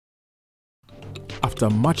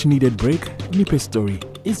After a much-needed break, Nipe Story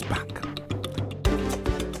is back.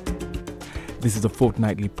 This is a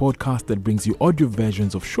fortnightly podcast that brings you audio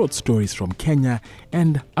versions of short stories from Kenya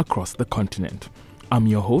and across the continent. I'm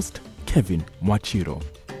your host, Kevin Mwachiro.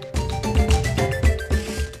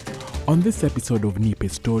 On this episode of Nipe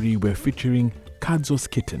Story, we're featuring Kadzo's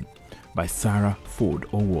Kitten by Sarah Ford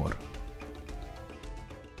Owor.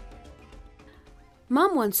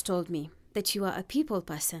 Mom once told me that you are a people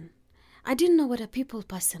person. I didn't know what a people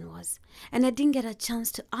person was, and I didn't get a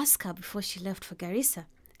chance to ask her before she left for Garissa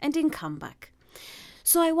and didn't come back.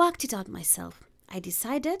 So I worked it out myself. I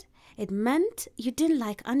decided it meant you didn't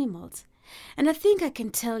like animals. And I think I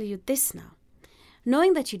can tell you this now.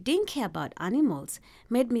 Knowing that you didn't care about animals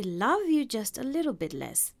made me love you just a little bit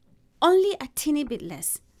less. Only a teeny bit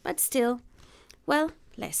less, but still, well,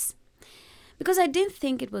 less. Because I didn't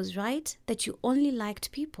think it was right that you only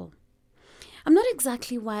liked people. I'm not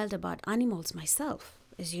exactly wild about animals myself.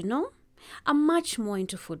 As you know, I'm much more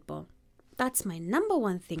into football. That's my number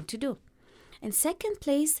one thing to do. And second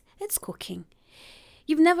place, it's cooking.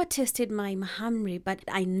 You've never tasted my mahamri, but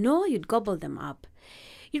I know you'd gobble them up.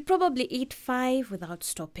 You'd probably eat 5 without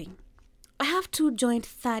stopping. I have 2 joint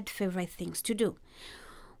third favorite things to do.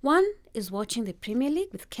 One is watching the Premier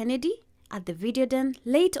League with Kennedy at the Video Den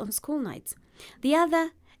late on school nights. The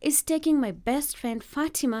other is taking my best friend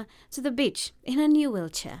Fatima to the beach in a new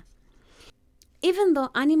wheelchair. Even though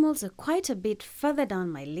animals are quite a bit further down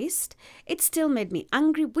my list, it still made me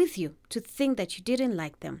angry with you to think that you didn't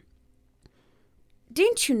like them.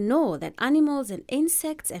 Didn't you know that animals and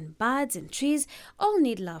insects and birds and trees all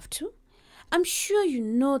need love too? I'm sure you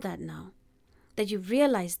know that now, that you've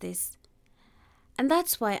realized this. And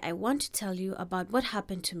that's why I want to tell you about what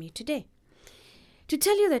happened to me today. To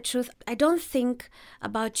tell you the truth, I don't think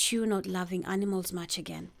about you not loving animals much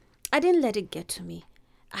again. I didn't let it get to me.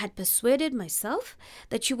 I had persuaded myself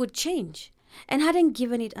that you would change and hadn't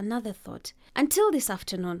given it another thought until this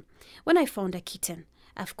afternoon when I found a kitten.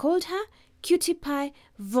 I've called her Cutie Pie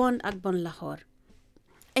von Agbon Lahore.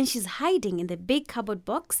 And she's hiding in the big cupboard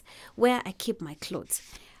box where I keep my clothes.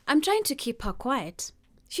 I'm trying to keep her quiet.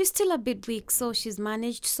 She's still a bit weak, so she's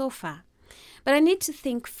managed so far. But I need to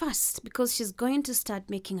think fast because she's going to start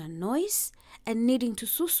making a noise and needing to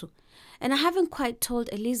susu. And I haven't quite told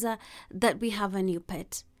Eliza that we have a new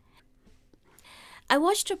pet. I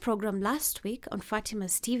watched a program last week on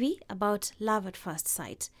Fatima's TV about love at first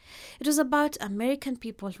sight. It was about American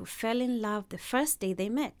people who fell in love the first day they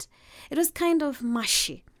met. It was kind of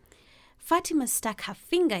mushy. Fatima stuck her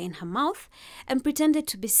finger in her mouth and pretended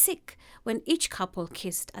to be sick when each couple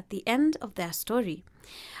kissed at the end of their story.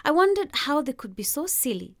 I wondered how they could be so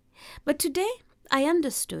silly. But today, I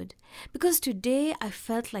understood, because today I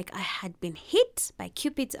felt like I had been hit by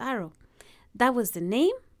Cupid's arrow. That was the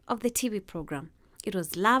name of the TV program. It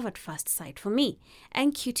was love at first sight for me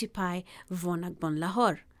and Cutie Pie von Agbon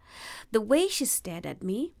Lahore. The way she stared at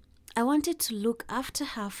me, I wanted to look after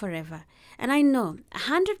her forever. And I know,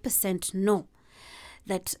 100% know,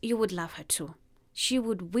 that you would love her too. She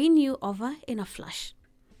would win you over in a flash.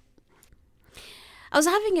 I was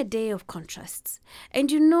having a day of contrasts, and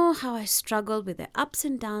you know how I struggle with the ups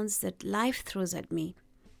and downs that life throws at me.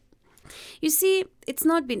 You see, it's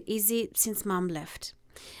not been easy since Mom left.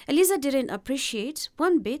 Eliza didn't appreciate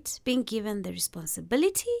one bit being given the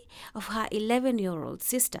responsibility of her 11-year-old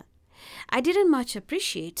sister. I didn't much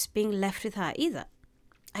appreciate being left with her either.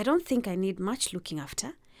 I don't think I need much looking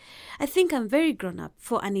after. I think I'm very grown up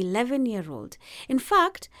for an 11-year-old. In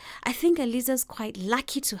fact, I think Eliza's quite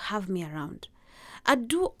lucky to have me around. I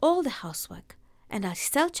do all the housework, and I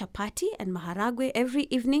sell chapati and maharagwe every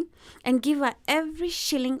evening and give her every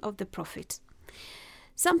shilling of the profit.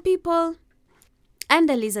 Some people, and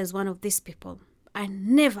Eliza is one of these people, are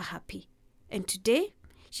never happy. And today,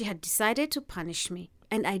 she had decided to punish me.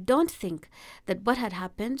 And I don't think that what had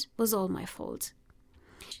happened was all my fault.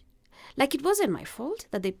 Like it wasn't my fault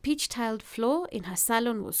that the peach-tiled floor in her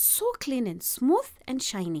salon was so clean and smooth and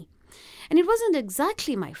shiny. And it wasn't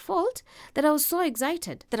exactly my fault that I was so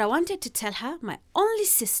excited that I wanted to tell her, my only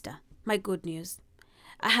sister, my good news.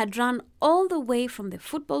 I had run all the way from the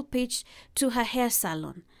football pitch to her hair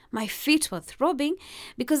salon. My feet were throbbing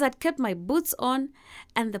because I'd kept my boots on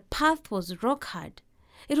and the path was rock hard.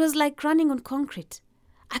 It was like running on concrete.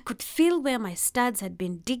 I could feel where my studs had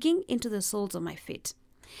been digging into the soles of my feet.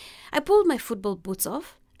 I pulled my football boots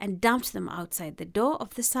off and dumped them outside the door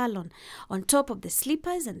of the salon on top of the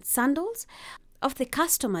slippers and sandals of the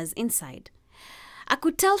customers inside. I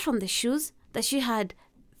could tell from the shoes that she had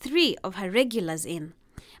 3 of her regulars in.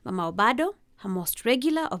 Mama Obado, her most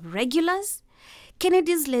regular of regulars,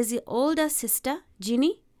 Kennedy's lazy older sister,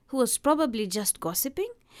 Ginny, who was probably just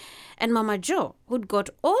gossiping, and Mama Jo, who'd got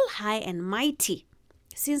all high and mighty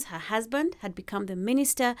since her husband had become the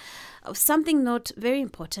minister of something not very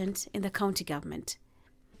important in the county government.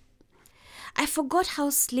 I forgot how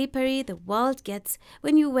slippery the world gets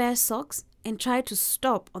when you wear socks and try to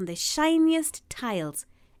stop on the shiniest tiles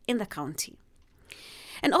in the county.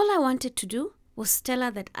 And all I wanted to do was tell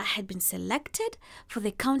her that I had been selected for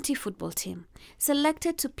the county football team,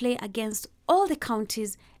 selected to play against all the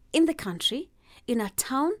counties in the country in a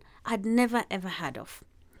town I'd never ever heard of.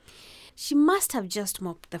 She must have just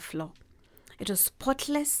mopped the floor. It was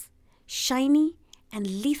spotless, shiny, and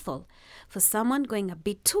lethal for someone going a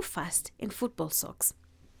bit too fast in football socks.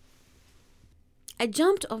 I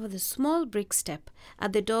jumped over the small brick step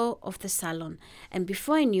at the door of the salon, and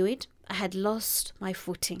before I knew it, I had lost my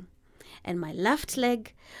footing, and my left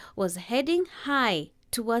leg was heading high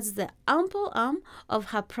towards the ample arm of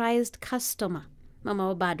her prized customer,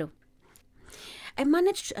 Mama Obado. I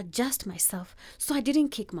managed to adjust myself so I didn't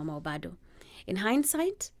kick Mama Obado. In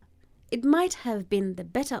hindsight, it might have been the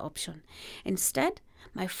better option. Instead,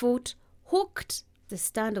 my foot hooked the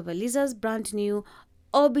stand of Eliza's brand new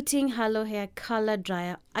orbiting halo hair color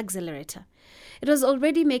dryer accelerator. It was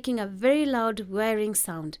already making a very loud whirring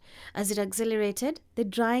sound as it accelerated the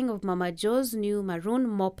drying of Mama Jo's new maroon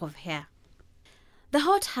mop of hair. The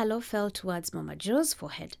hot halo fell towards Mama Jo's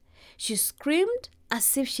forehead. She screamed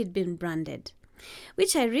as if she'd been branded,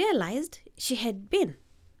 which I realized she had been.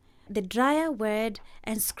 The dryer whirred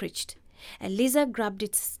and screeched. Eliza grabbed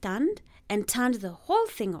its stand and turned the whole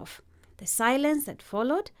thing off. The silence that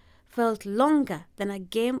followed felt longer than a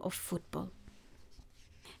game of football.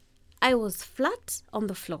 I was flat on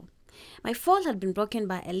the floor. My fall had been broken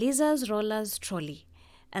by Eliza's rollers trolley,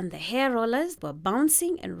 and the hair rollers were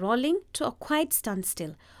bouncing and rolling to a quiet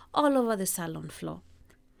standstill all over the salon floor.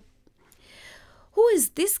 Who is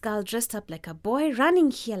this girl dressed up like a boy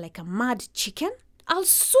running here like a mad chicken? I'll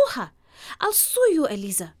sue her. I'll sue you,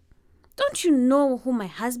 Eliza. Don't you know who my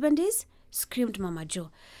husband is? Screamed Mama Jo.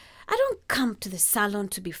 I don't come to the salon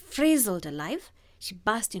to be frizzled alive. She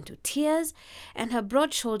burst into tears, and her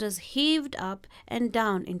broad shoulders heaved up and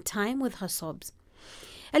down in time with her sobs.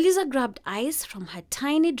 Eliza grabbed ice from her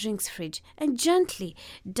tiny drinks fridge and gently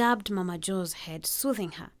dabbed Mama Jo's head,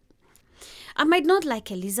 soothing her. I might not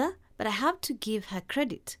like Eliza, but I have to give her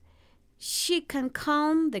credit. She can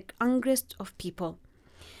calm the angriest of people.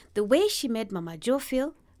 The way she made Mama Jo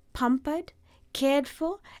feel, pampered, cared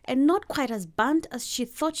for, and not quite as burnt as she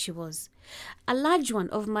thought she was. A large one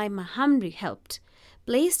of my mahamri helped,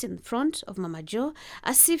 placed in front of Mama Jo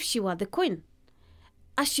as if she were the queen.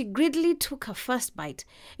 As she greedily took her first bite,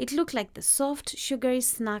 it looked like the soft, sugary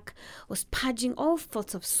snack was purging all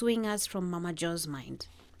thoughts of swingers from Mama Jo's mind.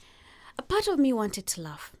 A part of me wanted to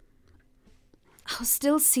laugh. I was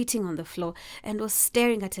still sitting on the floor and was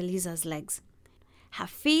staring at Eliza's legs. Her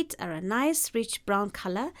feet are a nice rich brown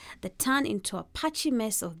color that turn into a patchy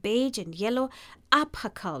mess of beige and yellow up her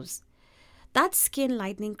calves. That skin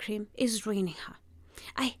lightening cream is ruining her.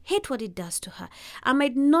 I hate what it does to her. I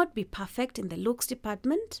might not be perfect in the looks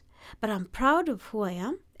department, but I'm proud of who I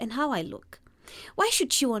am and how I look. Why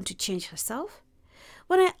should she want to change herself?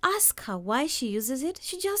 When I ask her why she uses it,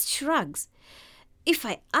 she just shrugs. If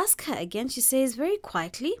I ask her again, she says very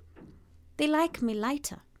quietly, "They like me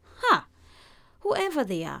lighter." Ha! Whoever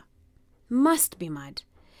they are must be mad.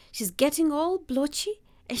 She's getting all blotchy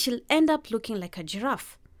and she'll end up looking like a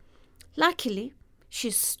giraffe. Luckily,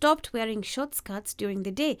 she's stopped wearing short skirts during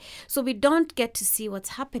the day, so we don't get to see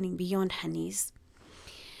what's happening beyond her knees.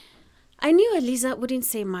 I knew Eliza wouldn't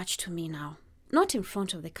say much to me now, not in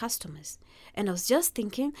front of the customers, and I was just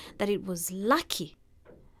thinking that it was lucky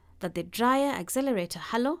that the dryer accelerator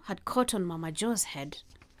halo had caught on Mama Jo's head.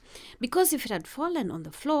 Because if it had fallen on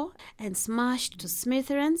the floor and smashed to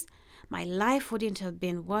smithereens, my life wouldn't have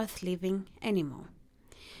been worth living anymore.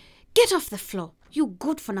 "Get off the floor, you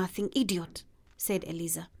good-for-nothing idiot," said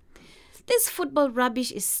Eliza. "This football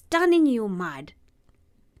rubbish is stunning you mad.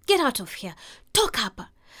 Get out of here. Toka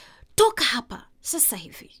hapa, sasa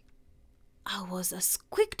hivi." I was as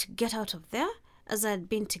quick to get out of there as I had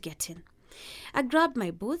been to get in. I grabbed my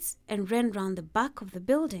boots and ran round the back of the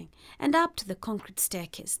building and up to the concrete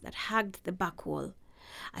staircase that hugged the back wall.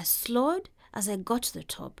 I slowed as I got to the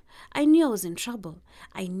top. I knew I was in trouble.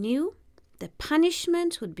 I knew the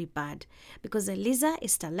punishment would be bad because Eliza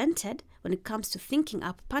is talented when it comes to thinking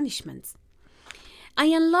up punishments. I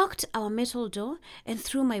unlocked our metal door and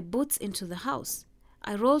threw my boots into the house.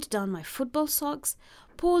 I rolled down my football socks,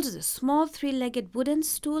 pulled the small 3-legged wooden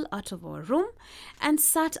stool out of our room, and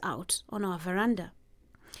sat out on our veranda.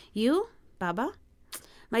 You, Baba,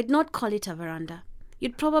 might not call it a veranda.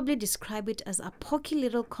 You'd probably describe it as a poky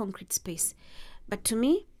little concrete space. But to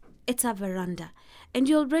me, it's a veranda, and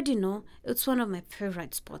you already know it's one of my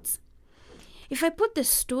favorite spots. If I put the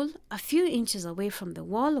stool a few inches away from the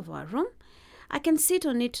wall of our room, I can sit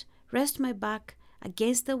on it, rest my back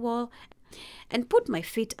against the wall, and put my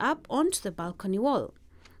feet up onto the balcony wall.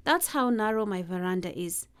 That's how narrow my veranda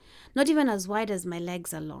is, not even as wide as my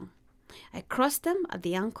legs are long. I cross them at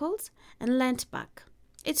the ankles and leant back.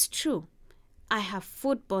 It's true, I have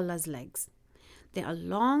footballer's legs. They are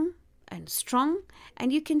long and strong,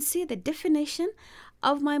 and you can see the definition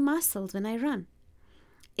of my muscles when I run.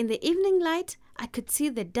 In the evening light, I could see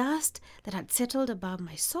the dust that had settled above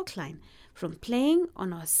my sock line from playing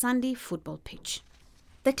on our sandy football pitch.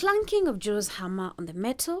 The clanking of Joe's hammer on the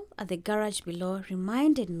metal at the garage below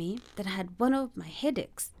reminded me that I had one of my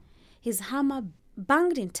headaches. His hammer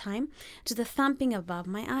banged in time to the thumping above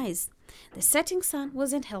my eyes. The setting sun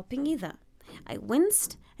wasn't helping either. I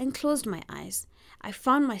winced and closed my eyes. I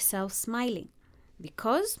found myself smiling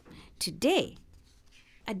because today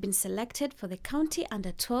I'd been selected for the county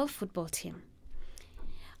under-12 football team.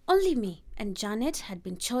 Only me and Janet had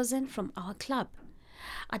been chosen from our club.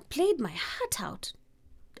 I'd played my heart out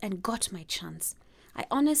and got my chance. I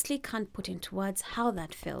honestly can't put into words how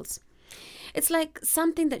that feels. It's like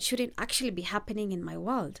something that shouldn't actually be happening in my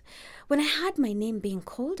world. When I had my name being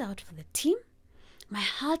called out for the team, my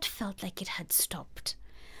heart felt like it had stopped.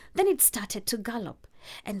 Then it started to gallop,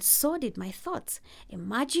 and so did my thoughts,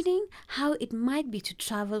 imagining how it might be to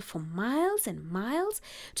travel for miles and miles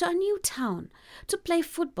to a new town, to play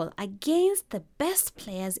football against the best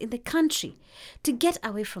players in the country, to get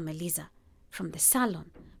away from Eliza, from the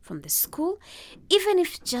salon, from the school, even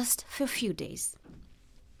if just for a few days.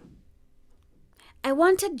 I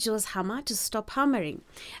wanted Joe's hammer to stop hammering.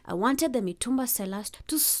 I wanted the Mitumba sellers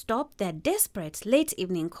to stop their desperate late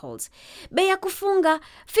evening calls. Bei ya kufunga,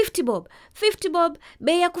 50 bob, 50 bob,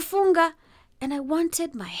 bei ya kufunga. And I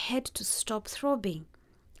wanted my head to stop throbbing.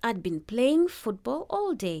 I'd been playing football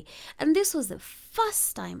all day, and this was the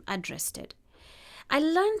first time I'd rested. I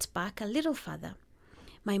leaned back a little further.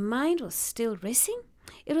 My mind was still racing.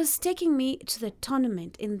 It was taking me to the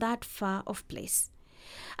tournament in that far off place.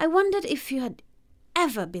 I wondered if you had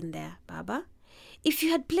ever been there, Baba? If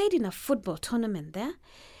you had played in a football tournament there?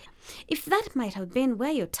 If that might have been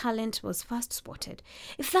where your talent was first spotted?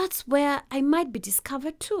 If that's where I might be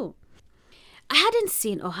discovered too? I hadn't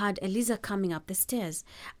seen or heard Eliza coming up the stairs.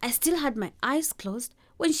 I still had my eyes closed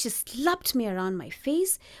when she slapped me around my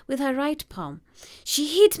face with her right palm. She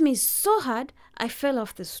hit me so hard I fell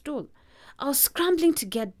off the stool. I was scrambling to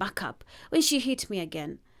get back up when she hit me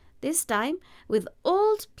again. This time with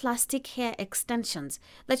old plastic hair extensions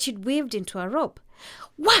that she'd weaved into a rope.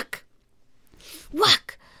 Whack!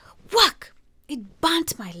 Whack! Whack! It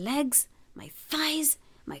burnt my legs, my thighs,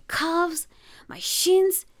 my calves, my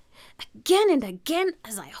shins, again and again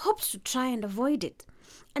as I hoped to try and avoid it,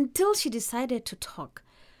 until she decided to talk.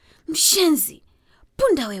 Mshenzi,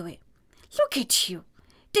 punda wewe, look at you,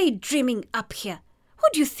 daydreaming up here. Who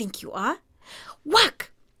do you think you are?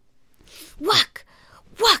 Whack! Whack!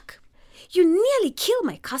 Whack! You nearly kill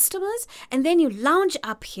my customers and then you lounge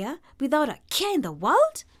up here without a care in the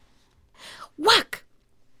world? Whack!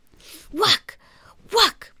 Whack!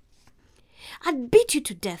 Whack! I'd beat you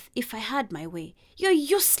to death if I had my way. You're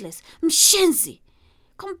useless, Mshenzi.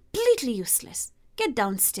 Completely useless. Get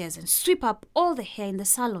downstairs and sweep up all the hair in the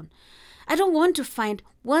salon. I don't want to find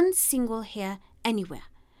one single hair anywhere.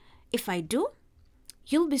 If I do,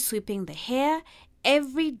 you'll be sweeping the hair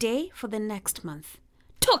every day for the next month.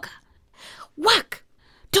 Toka! Whack!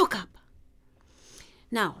 Talk up!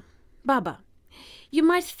 Now, Baba, you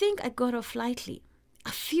might think I got off lightly.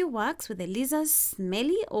 A few whacks with Eliza's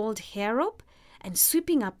smelly old hair rope and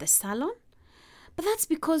sweeping up the salon. But that's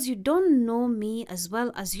because you don't know me as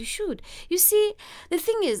well as you should. You see, the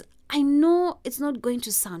thing is, I know it's not going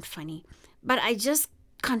to sound funny, but I just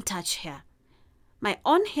can't touch hair. My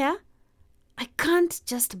own hair, I can't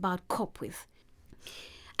just about cope with.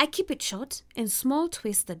 I keep it short in small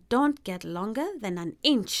twists that don't get longer than an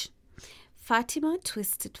inch. Fatima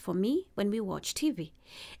twists it for me when we watch TV.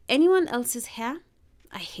 Anyone else's hair,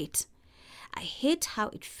 I hate. I hate how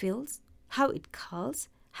it feels, how it curls,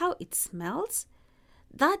 how it smells.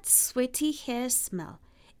 That sweaty hair smell,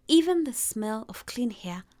 even the smell of clean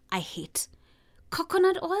hair, I hate.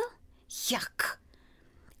 Coconut oil? Yuck.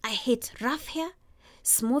 I hate rough hair,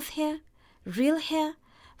 smooth hair, real hair,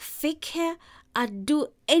 fake hair. I'd do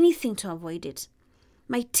anything to avoid it.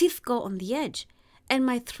 My teeth go on the edge and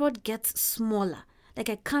my throat gets smaller, like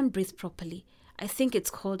I can't breathe properly. I think it's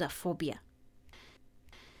called a phobia.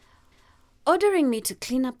 Ordering me to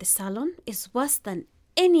clean up the salon is worse than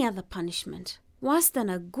any other punishment, worse than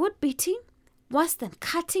a good beating, worse than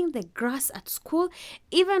cutting the grass at school,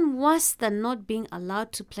 even worse than not being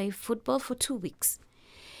allowed to play football for 2 weeks.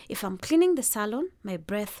 If I'm cleaning the salon, my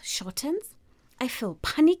breath shortens, I feel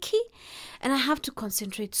panicky, and I have to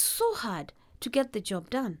concentrate so hard to get the job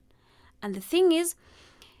done. And the thing is,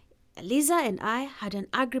 Eliza and I had an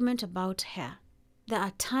agreement about hair. There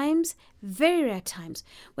are times, very rare times,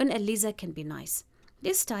 when Eliza can be nice.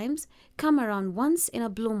 These times come around once in a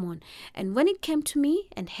blue moon, and when it came to me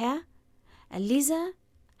and hair, Eliza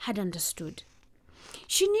had understood.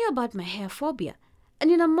 She knew about my hair phobia, and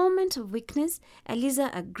in a moment of weakness, Eliza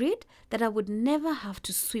agreed that I would never have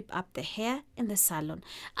to sweep up the hair in the salon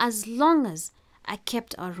as long as I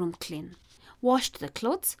kept our room clean, washed the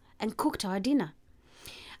clothes, and cooked our dinner.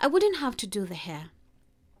 I wouldn't have to do the hair,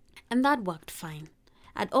 and that worked fine.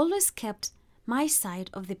 I'd always kept my side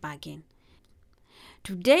of the bargain.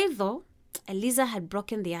 Today, though, Eliza had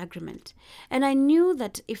broken the agreement, and I knew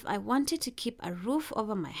that if I wanted to keep a roof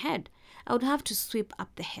over my head, I would have to sweep up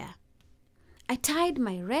the hair. I tied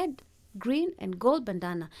my red, green, and gold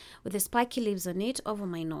bandana with the spiky leaves on it over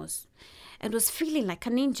my nose and was feeling like a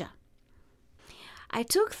ninja. I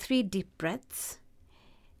took 3 deep breaths.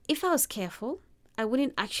 If I was careful, I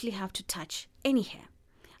wouldn't actually have to touch any hair.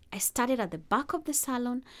 I started at the back of the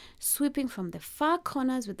salon, sweeping from the far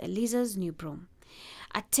corners with Eliza's new broom.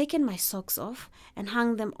 I'd taken my socks off and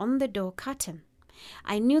hung them on the door curtain.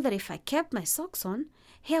 I knew that if I kept my socks on,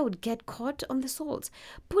 hair would get caught on the soles.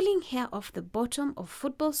 Pulling hair off the bottom of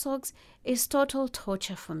football socks is total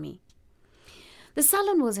torture for me. The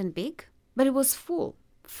salon wasn't big, but it was full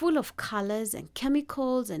of colors and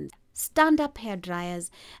chemicals and stand-up hair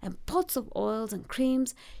dryers and pots of oils and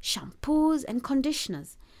creams, shampoos and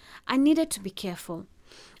conditioners. I needed to be careful.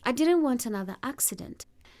 I didn't want another accident.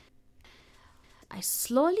 I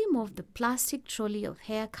slowly moved the plastic trolley of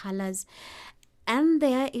hair colors, and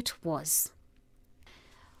there it was.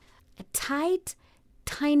 A tight,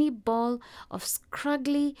 tiny ball of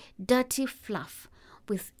scraggly, dirty fluff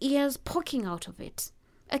with ears poking out of it.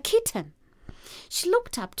 A kitten. She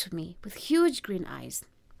looked up to me with huge green eyes,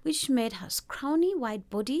 which made her scrawny white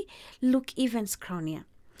body look even scrawnier.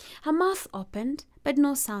 Her mouth opened, but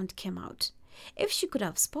no sound came out. If she could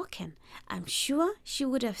have spoken, I'm sure she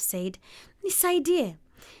would have said, "Nisaidie,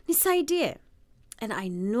 Nisaidie." And I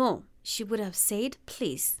know she would have said,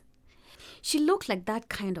 "Please." She looked like that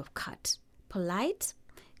kind of cat. Polite,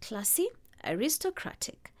 classy,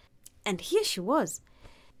 aristocratic. And here she was,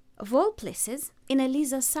 of all places, in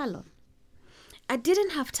Eliza's salon. I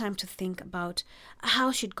didn't have time to think about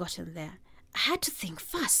how she'd gotten there. I had to think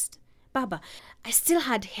fast. Baba, I still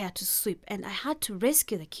had hair to sweep, and I had to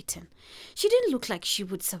rescue the kitten. She didn't look like she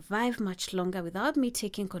would survive much longer without me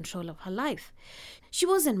taking control of her life. She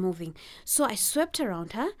wasn't moving, so I swept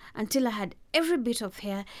around her until I had every bit of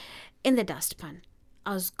hair in the dustpan.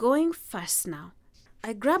 I was going fast now.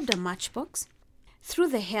 I grabbed a matchbox, threw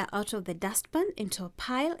the hair out of the dustpan into a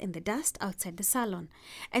pile in the dust outside the salon,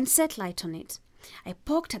 and set light on it. I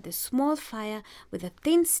poked at the small fire with a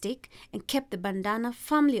thin stick and kept the bandana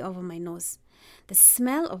firmly over my nose. The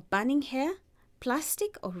smell of burning hair,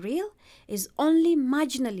 plastic or real, is only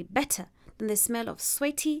marginally better than the smell of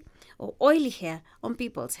sweaty or oily hair on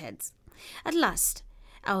people's heads. At last,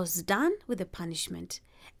 I was done with the punishment,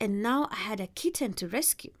 and now I had a kitten to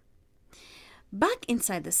rescue. Back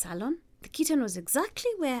inside the salon, the kitten was exactly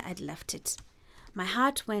where I'd left it. My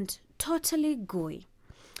heart went totally gooey.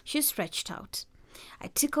 She stretched out. I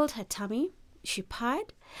tickled her tummy. She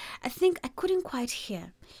purred. I think I couldn't quite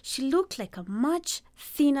hear. She looked like a much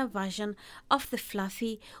thinner version of the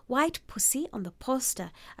fluffy white pussy on the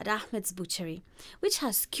poster at Ahmed's butchery, which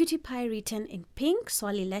has Cutie Pie written in pink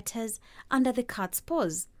swirly letters under the cat's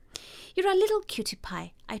paws. "You're a little Cutie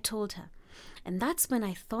Pie," I told her. And that's when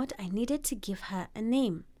I thought I needed to give her a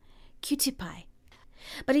name. Cutie Pie.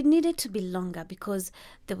 But it needed to be longer because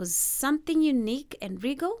there was something unique and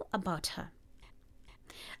regal about her.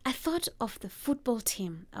 I thought of the football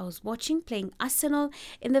team I was watching playing Arsenal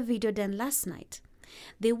in the video den last night.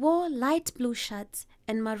 They wore light blue shirts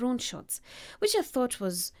and maroon shorts, which I thought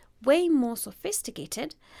was way more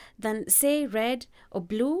sophisticated than, say, red or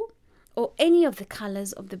blue or any of the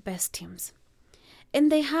colors of the best teams.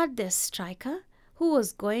 And they had their striker, who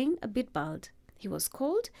was going a bit bald. He was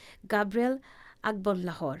called Gabriel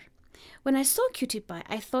Agbonlahor. When I saw Cutie Pie,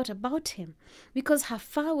 I thought about him because her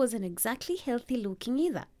fur wasn't exactly healthy looking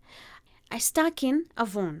either. I stuck in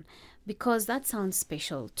Avon because that sounds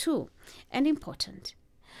special too and important.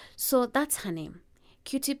 So that's her name,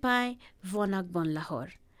 Cutie Pie Von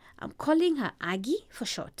Agbonlahor. I'm calling her Aggie for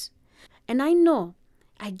short. And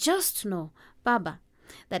I just know, Baba,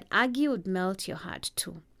 that Aggie would melt your heart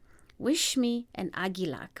too. Wish me and Aggie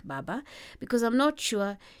luck, Baba, because I'm not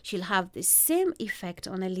sure she'll have the same effect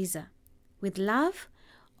on Eliza. With love,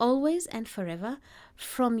 always and forever,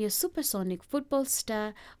 from your supersonic football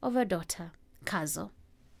star of a daughter, Kazo.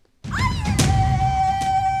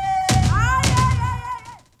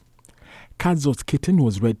 Kazo's Kitten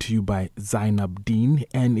was read to you by Zainab Dean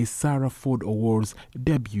and is Sarah Ford Awar's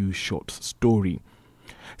debut short story.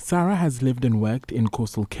 Sarah has lived and worked in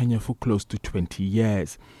coastal Kenya for close to 20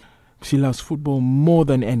 years. She loves football more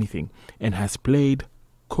than anything and has played,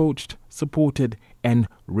 coached, supported, and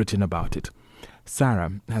written about it.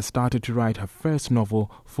 Sarah has started to write her first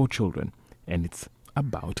novel for children, and it's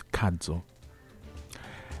about Kazo.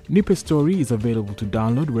 Nipe Story is available to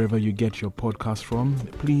download wherever you get your podcast from.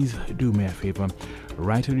 Please do me a favor,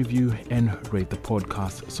 write a review and rate the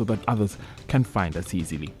podcast so that others can find us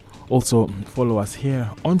easily. Also, follow us here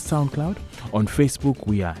on SoundCloud. On Facebook,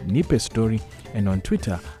 we are Nipe Story, and on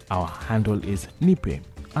Twitter, our handle is Nipe_story.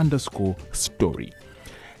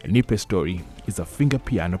 Nipe Story is a Finger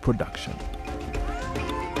Piano production.